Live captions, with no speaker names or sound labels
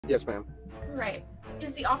Yes, ma'am. Right.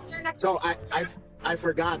 Is the officer next? So I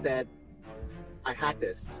forgot that I had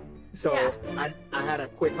this. So Yeah. I had a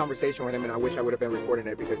quick conversation with him, and I wish I would have been recording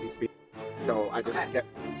it because he's speaking. So Okay.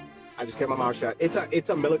 I just kept my mouth shut. It's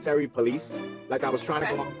a military police. Like I was trying to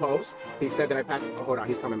Okay. go on post. He said that I passed. Oh, hold on,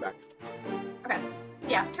 he's coming back. Okay.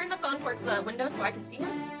 Yeah. Turn the phone towards the window so I can see him,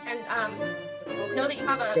 and know that you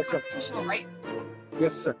have a Yes, sir. constitutional right.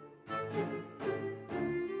 Yes, sir.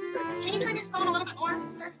 Can you turn your phone a little bit more,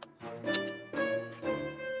 sir?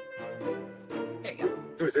 There you go.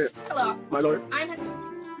 Who is this? Hello. My lord. I'm his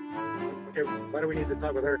Okay, why do we need to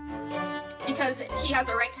talk with her? because he has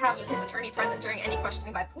a right to have his attorney present during any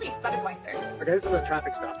questioning by police. That is why, sir. Okay, this is a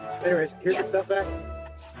traffic stop. Anyways, here's Yes. the stuff back.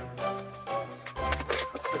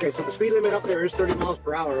 Okay, so the speed limit up there is 30 miles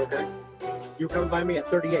per hour, okay? You come by me at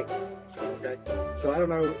 38, okay? So I don't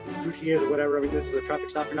know who she is or whatever. I mean, this is a traffic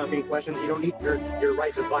stop. You're not being questioned. You don't need your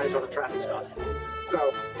rights advised on a traffic stop.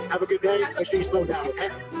 So have a good day. That's Make sure you slow down, okay?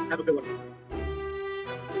 Have a good one.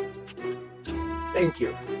 Thank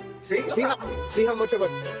you. See how much of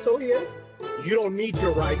a so he is? You don't need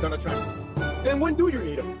your rights on a traffic. Then when do you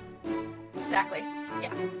need them? Exactly.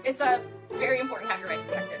 Yeah. It's a very important to have your rights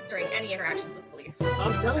protected during any interactions with police.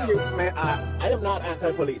 I'm telling you, man, I am not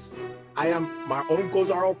anti-police. My uncles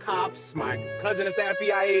are all cops. My cousin is an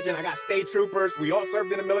FBI agent. I got state troopers. We all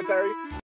served in the military.